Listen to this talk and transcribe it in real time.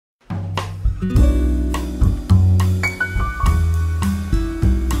I'm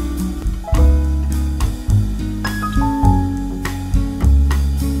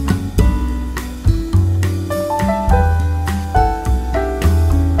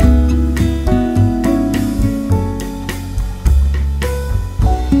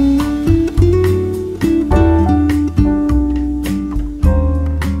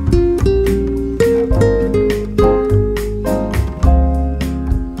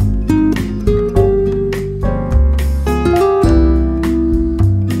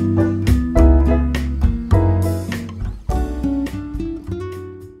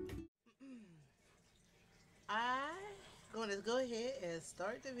going to go ahead and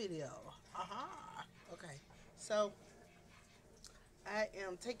start the video. Okay, so I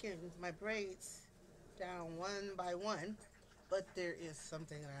am taking my braids down one by one, but there is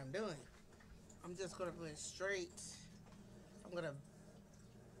something that I'm doing. I'm just going to put it straight. I'm going to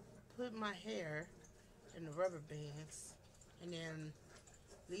put my hair in the rubber bands and then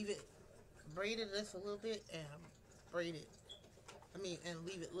leave it, braid it just a little bit and braid it. And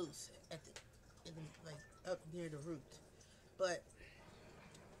leave it loose at the, like up near the root. But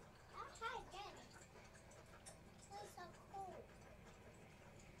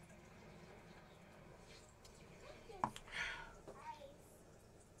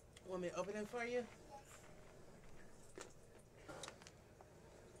want me to open it for you?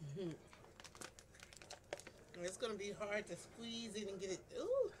 It's gonna be hard to squeeze it and get it.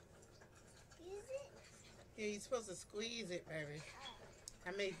 Ooh. Is it? Yeah, you're supposed to squeeze it, baby.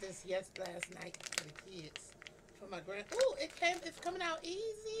 I made this last night for the kids. For my grand. Ooh, it's coming out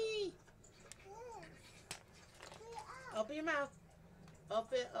easy. Open your mouth.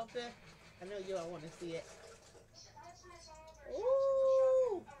 Open. I know you all want to see it.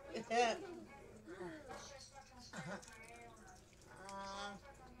 Ooh.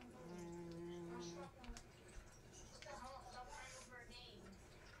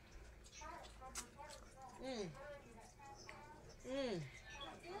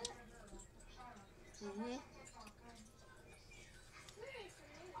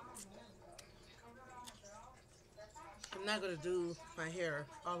 I'm not going to do my hair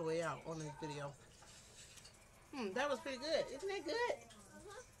all the way out on this video. That was pretty good. Isn't that good?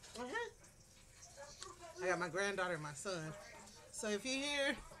 I got my granddaughter and my son. So if you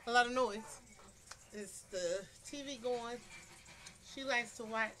hear a lot of noise, it's the TV going. She likes to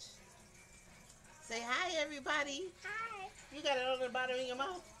watch. Say hi, everybody. Hi. You got it on the bottom of your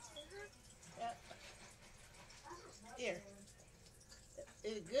mouth? Yep. Here.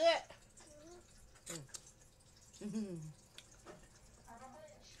 Is it good?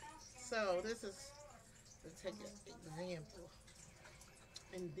 So this is, let's take an example.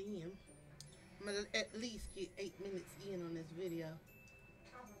 And then, I'm going to at least get 8 minutes in on this video.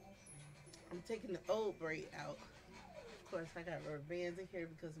 I'm taking the old braid out. Of course, I got rubber bands in here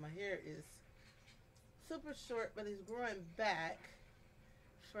because my hair is super short, but it's growing back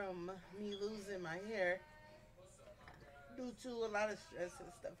from me losing my hair due to a lot of stress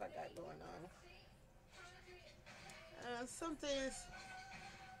and stuff I got going on. Some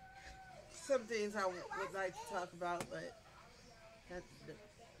things I would like to talk about, but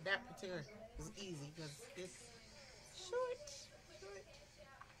that particular was easy because it's short.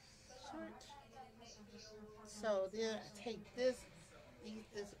 So then I take this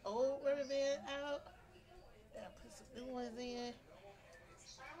old rubber band out, and I put some new ones in,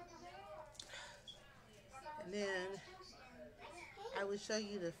 and then I will show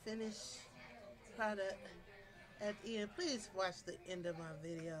you the finished product at the end. Please watch the end of my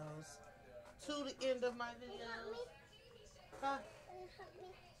videos. To the end of my videos. Huh?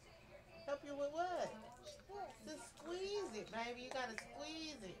 Help you with what? Just squeeze it, baby. You gotta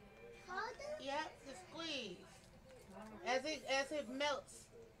squeeze it. Yep, just squeeze. As it melts,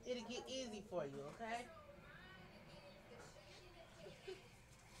 it'll get easy for you, okay?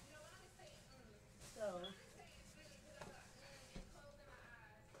 So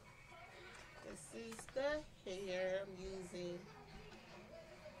this is the hair I'm using.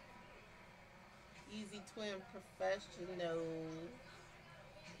 Easy Twin Professional.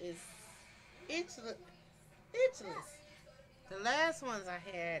 It's itchless. The last ones I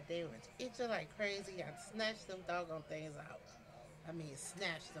had, they were itching like crazy. I snatched them doggone things out.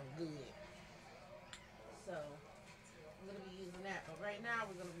 Snatched them good. So I'm gonna be using that. But right now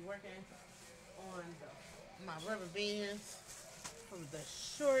we're gonna be working on my rubber bands for the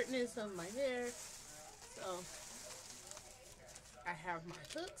shortness of my hair. So I have my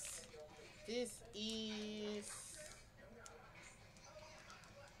hooks. This is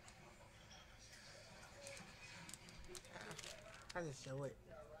I'll just show it.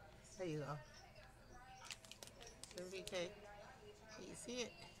 There you go. Okay. Can you see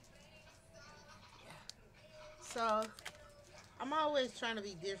it? So I'm always trying to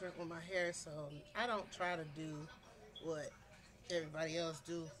be different with my hair, so I don't try to do what everybody else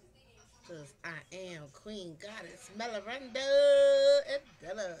do, because I am Queen Goddess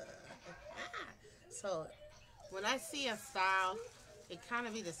Mallrondaeddella. So when I see a style, it kind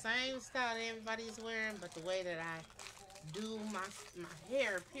of be the same style that everybody's wearing, but the way that I do my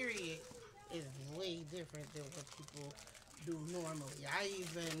hair, period, is way different than what people do normally. I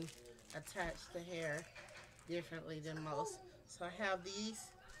even attach the hair differently than most. So I have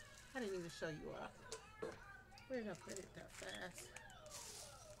these. I didn't even show you all. Where did I put it that fast?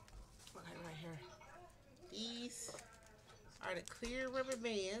 Okay, right here. These are the clear rubber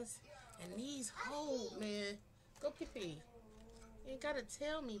bands, and these hold, man. Go pee-pee. You ain't gotta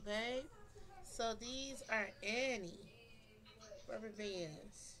tell me, babe. So these are Annie rubber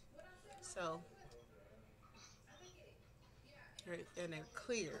bands. So, and they're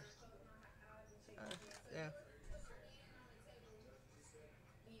clear. Yeah.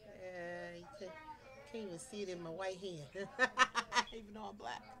 You can't even see it in my white hand, even though I'm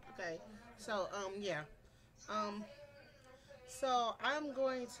black. Okay. So, yeah. Um, so I'm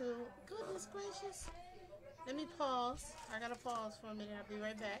going to, goodness gracious. Let me pause. I gotta pause for a minute. I'll be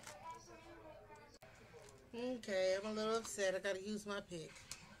right back. Okay, I'm a little upset. I gotta use my pick.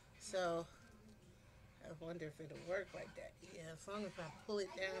 So, I wonder if it'll work like that. Yeah, as long as I pull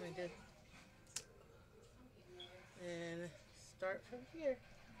it down and start from here.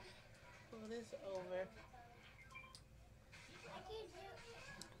 Pull this over.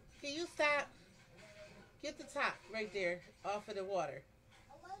 Can you stop? Get the top right there off of the water.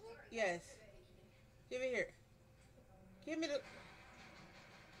 Yes. Give it here. Give me the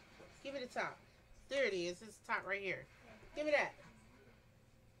top. There it is. It's the top right here. Give me that.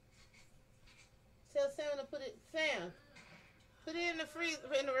 Tell Sam to put it. Sam, put it in the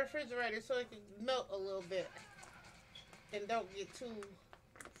refrigerator so it can melt a little bit and don't get too.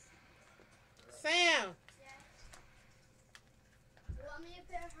 Sam. You want me to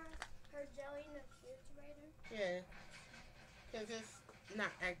put her jelly in the refrigerator? Yeah, because it's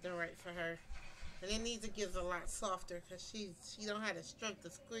not acting right for her. And it needs to get a lot softer because she don't have the strength to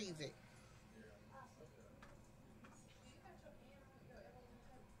squeeze it.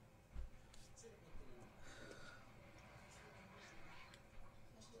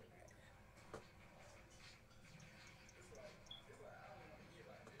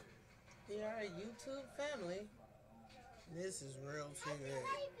 We are a YouTube family. This is real too good.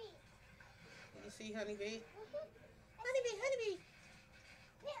 You see Honeybee? Honeybee, Honeybee.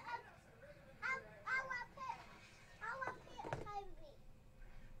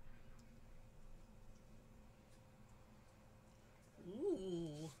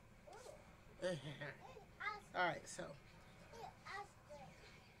 Ooh. All right, so.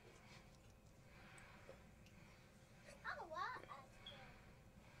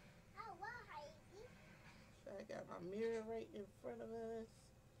 I got my mirror right in front of us.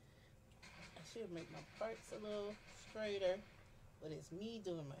 I should make my parts a little straighter, but it's me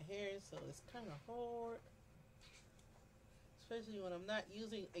doing my hair, so it's kind of hard. Especially when I'm not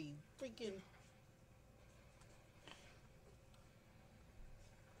using a freaking...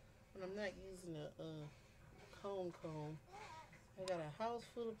 When I'm not using a comb. I got a house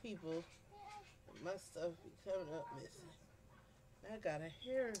full of people, and my stuff be coming up missing. I got a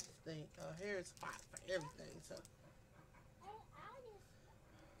hair spot for everything, so.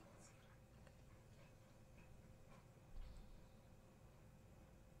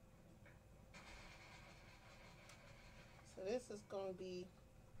 So this is going to be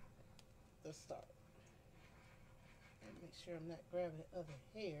the start. And make sure I'm not grabbing other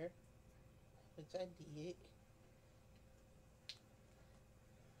hair, which I did.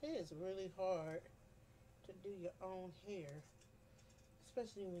 It is really hard to do your own hair,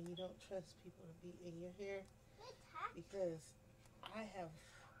 especially when you don't trust people to be in your hair, because I have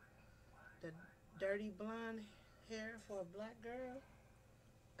the dirty blonde hair for a black girl,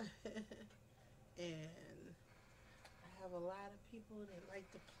 and I have a lot of people that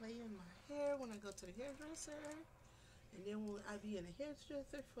like to play in my hair when I go to the hairdresser, and then when I be in a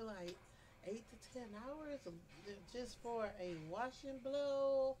hairdresser for like 8 to 10 hours just for a wash and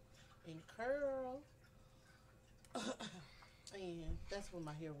blow and curl. And that's when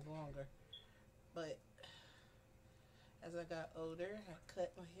my hair was longer. But as I got older, I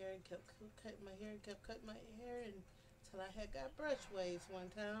cut my hair and kept cutting my hair and kept cutting my hair until I had got brush waves one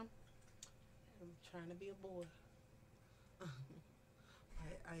time. I'm trying to be a boy.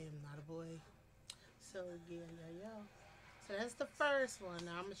 I am not a boy. So yeah. So that's the first one.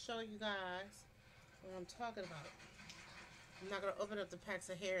 Now I'm going to show you guys what I'm talking about. I'm not going to open up the packs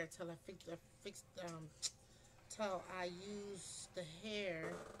of hair until I till I use the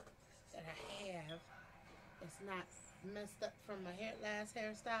hair that I have. It's not messed up from my last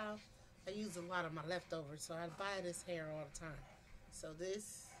hairstyle. I use a lot of my leftovers, so I buy this hair all the time. So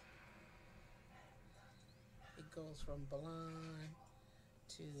this, it goes from blonde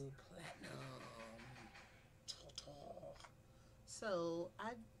to platinum. So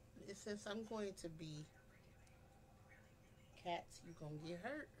since I'm going to be cats, you're gonna get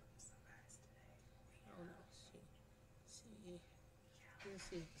hurt. Oh no, see, you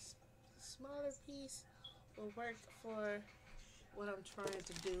see, the smaller piece will work for what I'm trying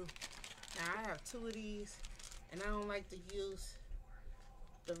to do. Now I have 2 of these, and I don't like to use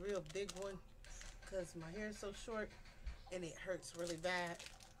the real big one because my hair is so short and it hurts really bad.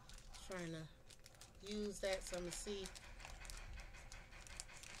 Trying to use that, so I'm gonna see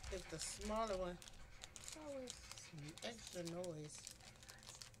if the smaller one. It's always some extra noise.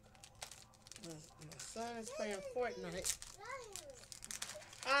 My son is playing Fortnite.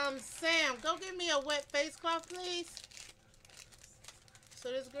 Sam, go get me a wet face cloth, please. So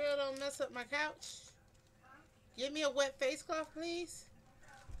this girl don't mess up my couch. Give me a wet face cloth, please.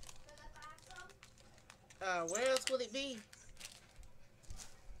 Where else will it be?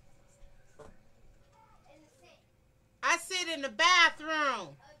 I sit in the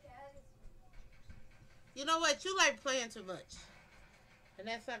bathroom. You know what? You like playing too much. And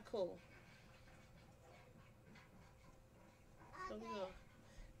that's not cool. So we go.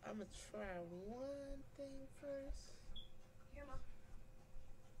 I'm going to try one thing first. Here, Mom.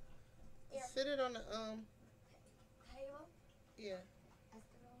 Here. Sit it on the, Table? Yeah. That's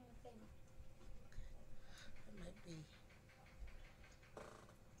the wrong table. It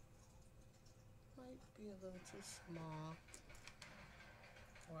might be a little too small.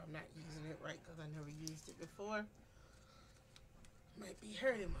 Or I'm not using it right because I never used it before. Might be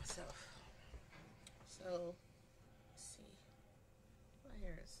hurting myself. So, let's see. My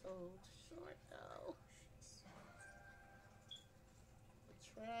hair is so short though.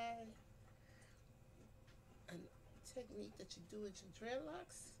 Try a technique that you do with your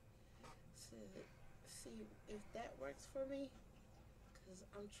dreadlocks to see if that works for me. Because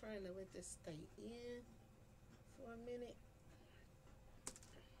I'm trying to let this stay in for a minute.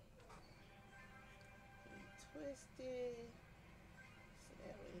 Twist it so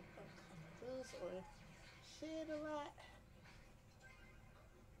that way it don't come loose or shed a lot.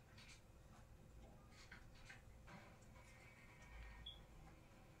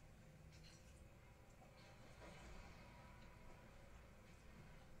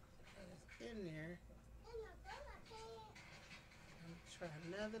 It's in there. I'm gonna try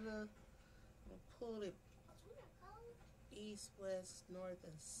another little. I'm gonna pull it east, west, north,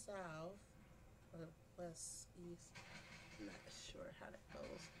 and south. Or west, east. I'm not sure how that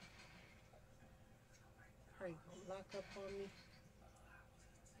goes. Probably gonna lock up on me.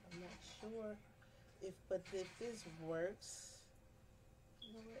 I'm not sure but if this works,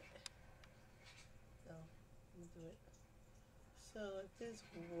 you know what? No, I'm gonna do it. So if this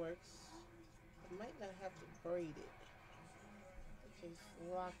works, I might not have to braid it. Just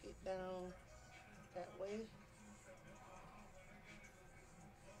lock it down that way.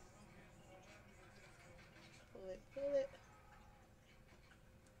 Pull it.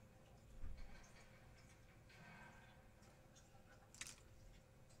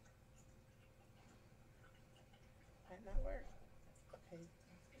 Might not work. Okay,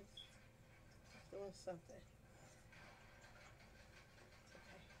 it's doing something.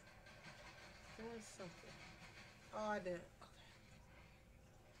 Okay, doing something. Oh, I did. Okay.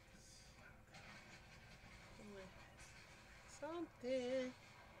 Doing something.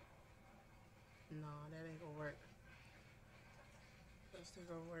 No, that ain't gonna work. That's not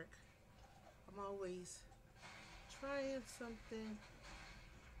gonna work. I'm always trying something.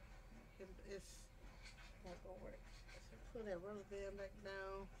 It's not gonna work. So pull that rubber band back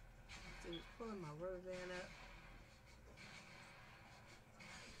down. So pulling my rubber band up.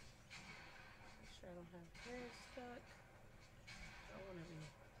 Make sure I don't have hair stuck. I don't want to be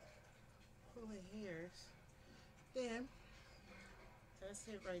pulling hairs. Then that's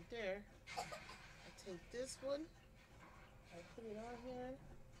it right there. I take this one. I put it on here,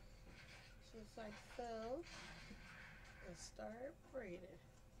 just like so, and start braiding.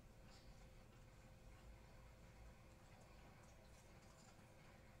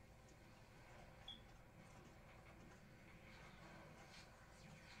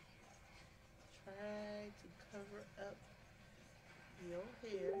 Try to cover up your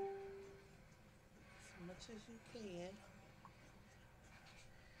hair as much as you can.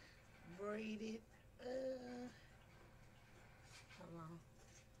 braided, how long?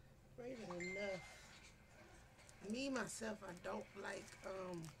 Braided enough. Me, myself, I don't like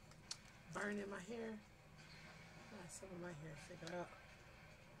burning my hair. Got some of my hair figured out.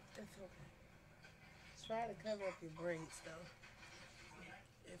 That's okay. Try to cover up your braids though,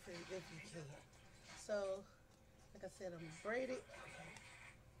 if you can. So, like I said, I'm gonna braid it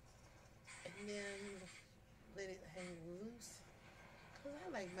and then let it hang loose. Cause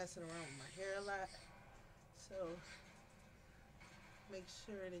I like messing around with my hair a lot. So make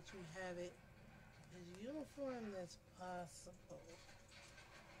sure that you have it as uniform as possible.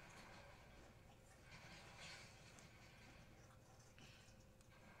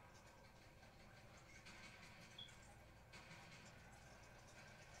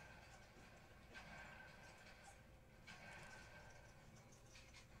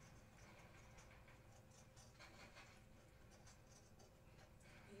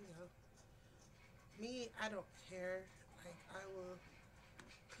 Me, I don't care. Like, I will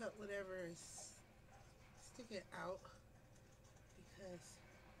cut whatever is sticking out because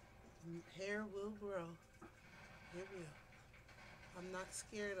hair will grow. It will. I'm not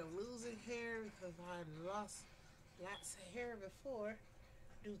scared of losing hair because I lost lots of hair before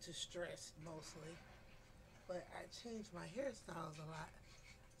due to stress mostly. But I changed my hairstyles a lot.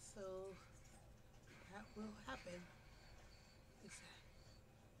 So that will happen.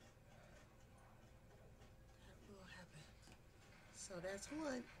 So that's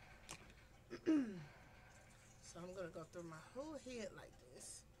one. So I'm gonna go through my whole head like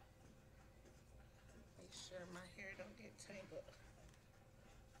this. Make sure my hair don't get tangled.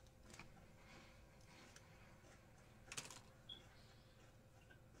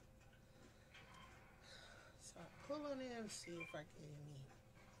 So I pull on it and see if I get any.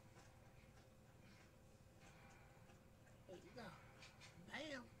 There you go.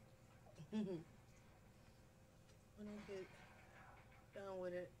 Bam. When I get done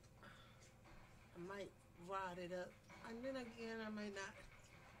with it, I might rod it up, and then again I might not,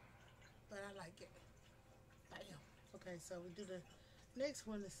 but I like it. Bam. Okay, so we do the next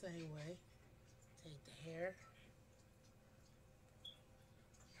one the same way. Take the hair,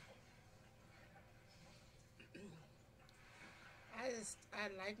 I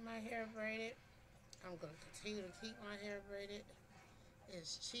like my hair braided. I'm gonna continue to keep my hair braided.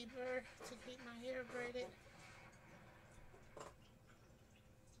 It's cheaper to keep my hair braided.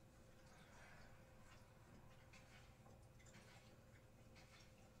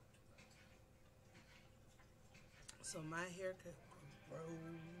 So my hair could grow,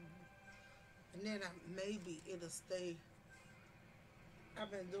 and then maybe it'll stay.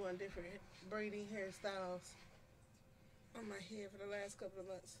 I've been doing different braiding hairstyles on my head for the last couple of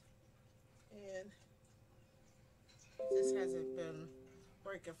months, and this hasn't been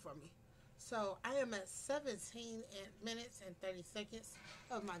working for me. So I am at 17 minutes and 30 seconds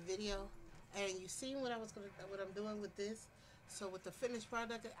of my video, and you seen what I'm doing with this. So with the finished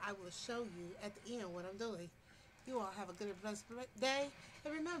product, I will show you at the end what I'm doing. You all have a good and blessed day,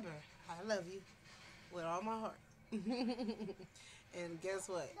 and remember, I love you with all my heart. And guess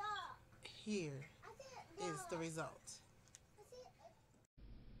what? Here is the result.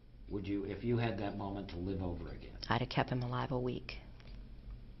 Would you, if you had that moment to live over again? I'd have kept him alive a week.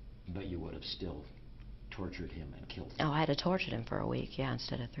 But you would have still tortured him and killed him? Oh, I'd have tortured him for a week, yeah,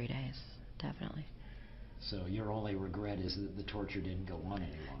 instead of 3 days, definitely. So your only regret is that the torture didn't go on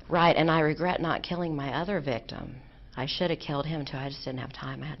any longer? Right, and I regret not killing my other victim. I should have killed him too, I just didn't have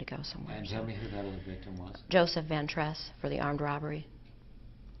time, I had to go somewhere. And tell me who that other victim was? Joseph Van Tress for the armed robbery.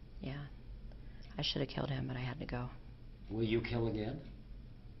 Yeah, I should have killed him, but I had to go. Will you kill again?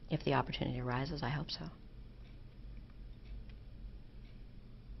 If the opportunity arises, I hope so.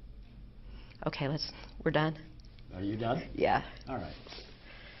 Okay, we're done. Are you done? Yeah. All right.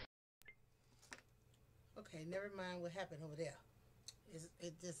 Okay, never mind what happened over there.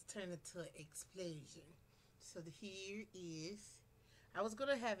 It just turned into an explosion. So here is, I was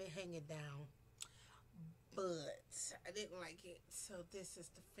gonna have it hanging down, but I didn't like it. So this is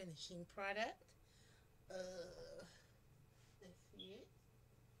the finishing product. Let's see it.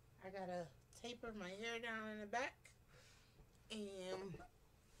 I gotta taper my hair down in the back, and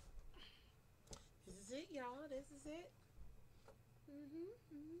this is it, y'all. This is it.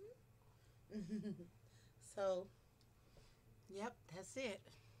 So, yep, that's it.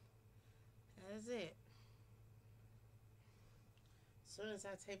 That's it. As soon as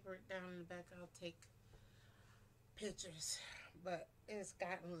I taper it down in the back, I'll take pictures. But it's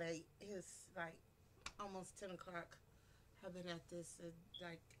gotten late. It's like almost 10 o'clock. I've been at this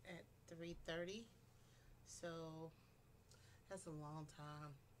like at 3:30. So that's a long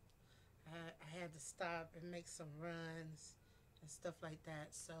time. I stop and make some runs and stuff like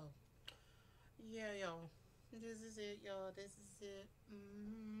that. So, yeah, y'all. This is it, y'all. This is it.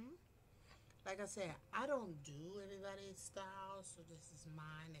 Like I said, I don't do anybody's style, so this is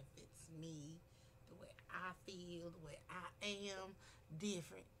mine. If it's me, the way I feel, the way I am,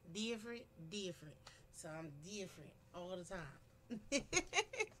 different. So I'm different all the time.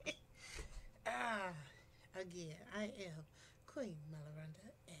 Again, I am Queen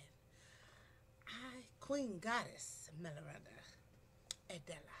Mallronda, and Queen Goddess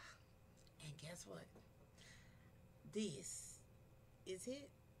Mallrondaeddella. And guess what? This is it.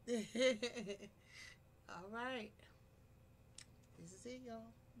 All right. This is it,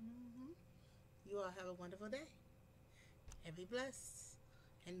 y'all. You all have a wonderful day. And be blessed.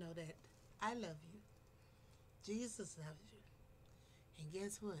 And know that I love you. Jesus loves you. And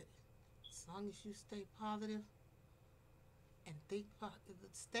guess what? As long as you stay positive and think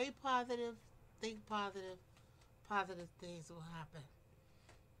positive, stay positive, think positive, positive things will happen.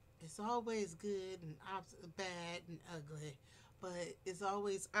 It's always good and bad and ugly, but it's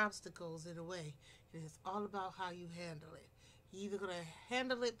always obstacles in a way. And it's all about how you handle it. You're either going to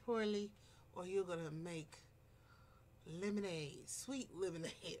handle it poorly or you're going to make lemonade, sweet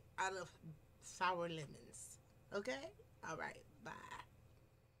lemonade out of sour lemons. Okay? All right. Bye.